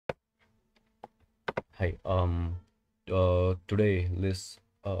Hi. Today let's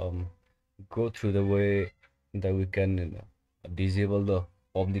go through the way that we can disable the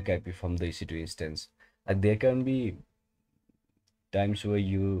public IP from the EC2 instance. And there can be times where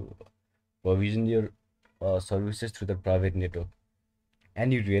you provision your services through the private network,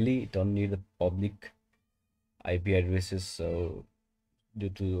 and you really don't need the public IP addresses. So, due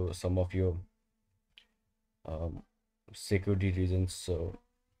to some of your um, security reasons, so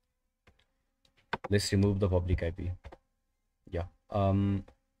let's remove the public IP. Yeah.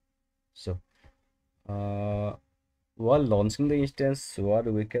 So. Uh, While launching the instance, what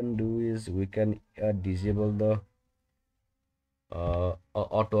we can do is we can disable the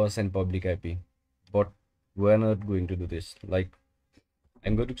auto assign public IP. But we're not going to do this. Like,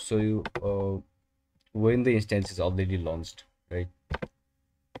 I'm going to show you when the instance is already launched, right?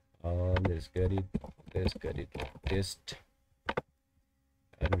 Let's get it. Let's get it. Test.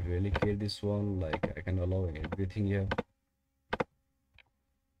 I don't really care this one. Like, I can allow everything here.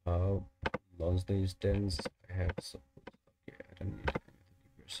 Uh, Launch the instance. I have so okay, I don't need anything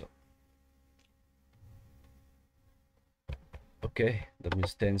here. So okay, the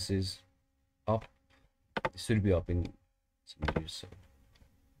instance is up. It should be up in some minutes.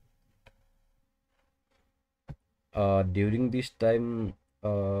 So during this time,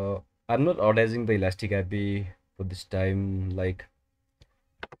 I'm not advertising the elastic IP for this time. Like,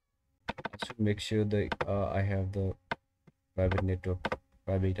 I should make sure that I have the private network,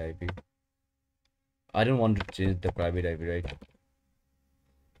 private IP. I don't want to change the private IP, right?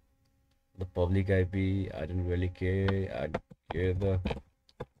 The public IP, I don't really care. I care the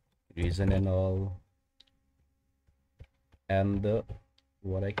reason and all. And the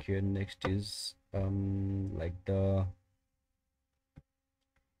what I care next is like the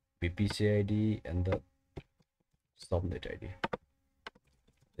VPC ID and the subnet ID.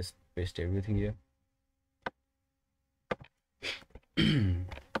 Just paste everything here.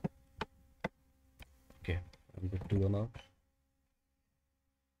 Okay, I'm good to go now.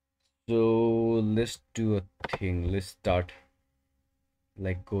 So let's do a thing. Let's start.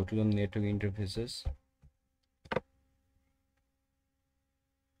 Like, go to the network interfaces.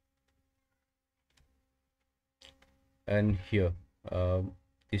 And here,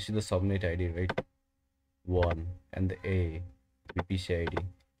 this is the subnet ID, right? 1 and the A VPC ID.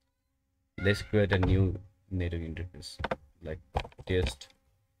 Let's create a new network interface like test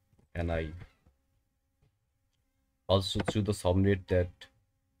and I also through the subnet that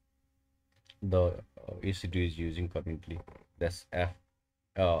the EC2 is using currently. That's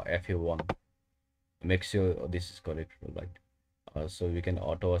FA1. Make sure this is correct, right? So we can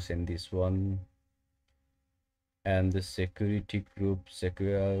auto assign this one, and the security group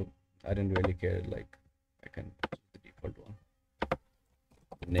secure. I don't really care. Like, I can choose the default one.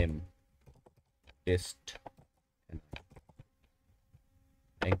 Name test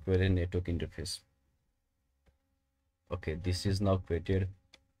and create a network interface. Okay, this is now created.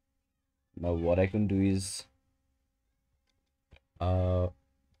 Now what I can do is uh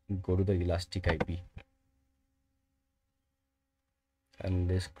go to the elastic IP and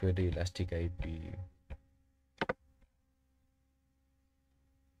let's create a elastic IP.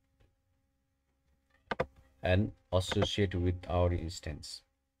 And associate with our instance.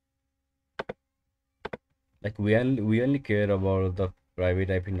 Like, we only care about the private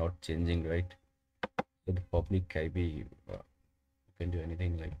IP not changing, right? So the public IP can do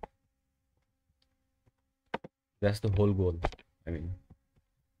anything. Like, that's the whole goal. I mean,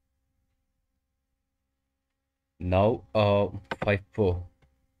 now 54,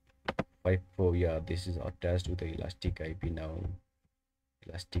 yeah, this is attached to the elastic IP now.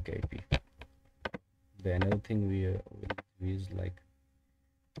 Elastic IP. The another thing will do is like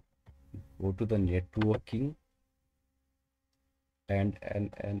go to the networking and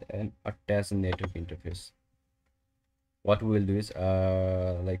attach network interface. What we will do is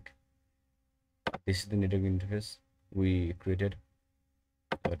like, this is the network interface we created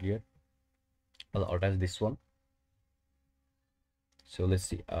earlier. I'll attach this one. So let's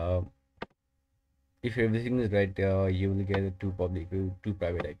see. If everything is right, you will get two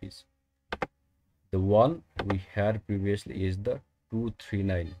private IPs. The one we had previously is the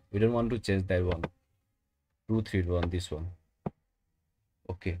 239. We don't want to change that one. 231, this one.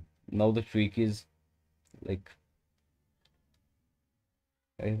 Okay. Now the trick is like,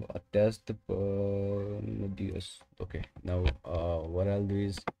 I've attached the DS. Okay. Now what I'll do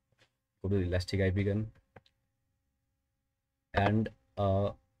is go to the elastic IP again and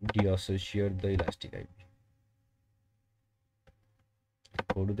deassociate the elastic IP.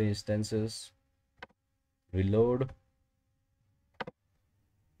 Go to the instances, reload.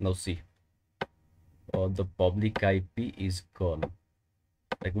 Now see, the public IP is gone.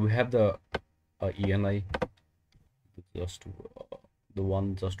 Like we have the ENI, just the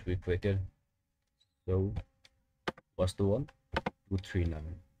one just we created. So what's the one? 239.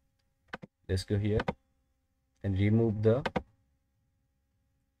 Let's go here and remove the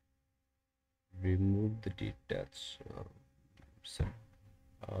detach. So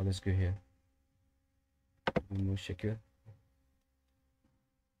let's go here. Remove secure.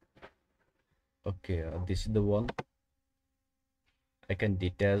 Okay, this is the one. I can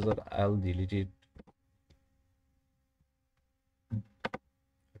detach or I'll delete it.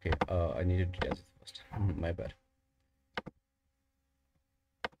 Okay, I need to detach it first. My bad.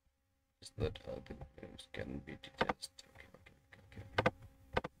 Is that the names can be detached? Okay.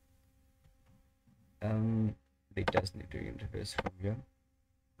 Detach network interface from here.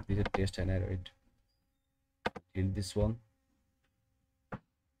 This is a test and I write. Delete this one.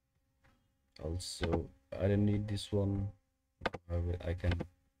 Also, I don't need this one. I can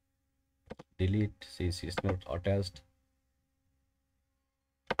delete since it's not attached.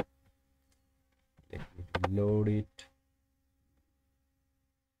 Let me load it.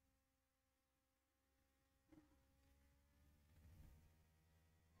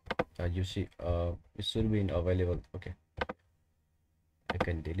 You see, it should be available. Okay, I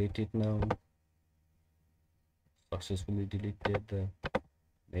can delete it now. Successfully deleted the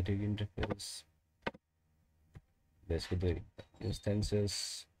network interface. Let's go to the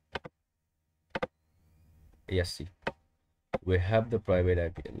instances. Yes, see, we have the private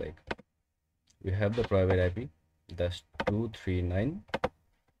IP. Like we have the private IP. That's 239,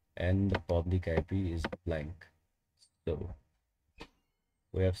 and the public IP is blank. So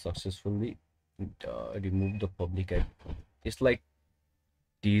we have successfully removed the public IP. It's like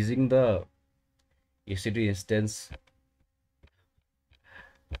teasing the EC2 instance.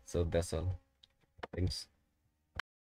 So that's all. Thanks.